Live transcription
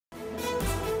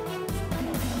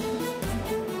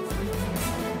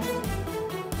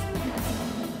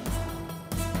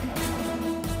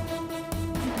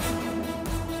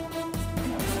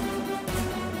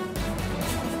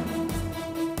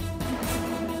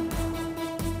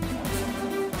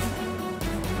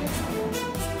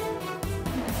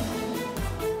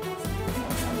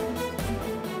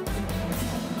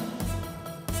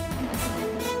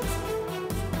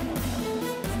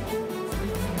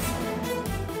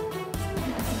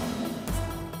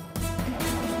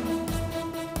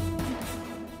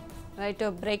Right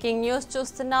breaking news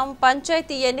చూస్తున్నాం.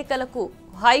 పంచాయతీ ఎన్నికలకు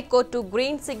high court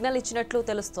green signal ఇచ్చినట్లు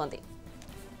తెలుస్తోంది.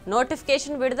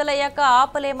 Notification విడుదలయ్యాక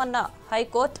ఆపలేమన్న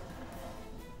high court.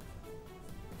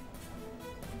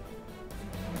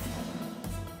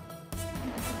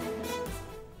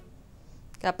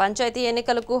 పంచాయతీ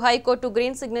ఎన్నికలకు హైకోర్టు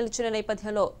గ్రీన్ సిగ్నల్ ఇచ్చిన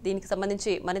నేపథ్యంలో దీనికి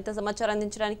సంబంధించి మరింత సమాచారం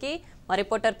అందించడానికి మా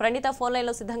రిపోర్టర్ ప్రణీత ఫోన్ లైన్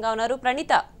లో సిద్ధంగా ఉన్నారు.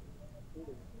 ప్రణీత,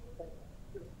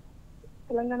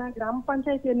 తెలంగాణ గ్రామ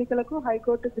పంచాయతీ ఎన్నికలకు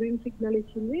హైకోర్టు గ్రీన్ సిగ్నల్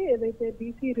ఇచ్చింది. ఏదైతే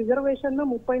బీసీ రిజర్వేషన్ ను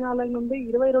 34 నుండి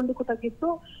 22కు తగ్గిస్తూ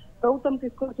ప్రభుత్వం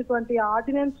తీసుకొచ్చినటువంటి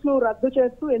ఆర్డినెన్స్ ను రద్దు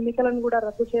చేస్తూ ఎన్నికలను కూడా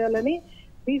రద్దు చేయాలని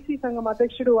బీసీ సంఘం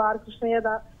అధ్యక్షుడు ఆర్ కృష్ణయ్య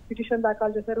పిటిషన్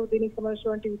దాఖలు చేశారు. దీనికి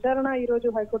సంబంధించినటువంటి విచారణ ఈ రోజు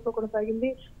హైకోర్టులో కొనసాగింది.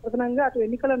 ప్రధానంగా అటు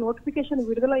ఎన్నికల నోటిఫికేషన్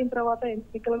విడుదలైన తర్వాత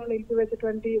ఎన్నికలను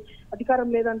నిలిపివేసేటువంటి అధికారం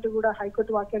లేదంటూ కూడా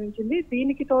హైకోర్టు వ్యాఖ్యానించింది.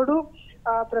 దీనికి తోడు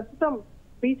ప్రస్తుతం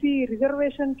బీసీ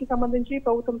రిజర్వేషన్ కి సంబంధించి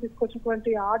ప్రభుత్వం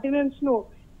తీసుకొచ్చినటువంటి ఆర్డినెన్స్ ను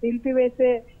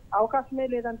నిలిపివేసే అవకాశమే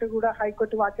లేదంటూ కూడా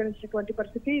హైకోర్టు వ్యాఖ్యానించినటువంటి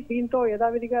పరిస్థితి. దీంతో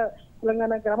యథావిధిగా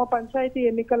తెలంగాణ గ్రామ పంచాయతీ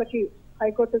ఎన్నికలకి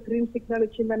హైకోర్టు గ్రీన్ సిగ్నల్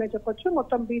ఇచ్చిందనే చెప్పొచ్చు.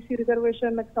 మొత్తం బీసీ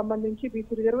రిజర్వేషన్ కు సంబంధించి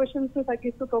బీసీ రిజర్వేషన్స్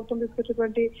తగ్గిస్తూ ప్రభుత్వం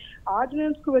తీసుకొచ్చినటువంటి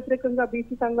ఆర్డినెన్స్ కు వ్యతిరేకంగా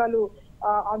బీసీ సంఘాలు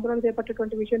ఆందోళన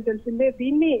చేపట్టేటువంటి విషయం తెలిసిందే.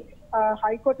 దీన్ని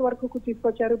హైకోర్టు వరకు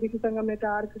తీసుకొచ్చారు బీసీ సంఘం నేత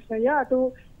ఆర్ కృష్ణయ్య. అటు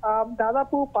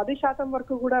దాదాపు 10%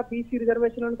 వరకు కూడా బీసీ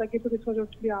రిజర్వేషన్లను తగ్గిస్తూ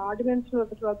తీసుకొచ్చినటువంటి ఆర్డినెన్స్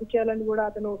రద్దు చేయాలని కూడా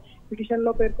అతను పిటిషన్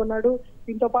లో పేర్కొన్నాడు.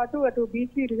 దీంతో పాటు అటు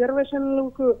బీసీ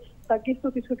రిజర్వేషన్లకు తగ్గిస్తూ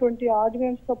తీసుకున్నటువంటి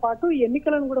ఆర్డినెన్స్ తో పాటు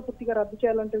ఎన్నికలను కూడా పూర్తిగా రద్దు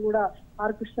చేయాలంటూ కూడా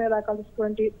ఆర్ కృష్ణయ్య దాఖలు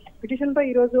చేసినటువంటి పిటిషన్ పై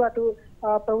ఈ రోజు అటు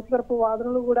ప్రభుత్వ తరపు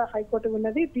వాదనలు కూడా హైకోర్టు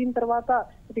ఉన్నది. దీని తర్వాత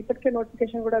ఇప్పటికే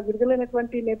నోటిఫికేషన్ కూడా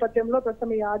విడుదలైనటువంటి నేపథ్యంలో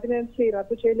ప్రస్తుతం ఈ ఆర్డినెన్స్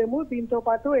రద్దు చేయలేము, దీంతో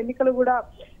పాటు ఎన్నికలు కూడా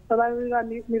సదావిగా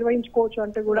నిర్వహించుకోవచ్చు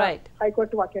అంటూ కూడా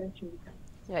హైకోర్టు వ్యాఖ్యానించింది.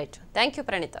 Right, thank you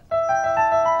Praneetha.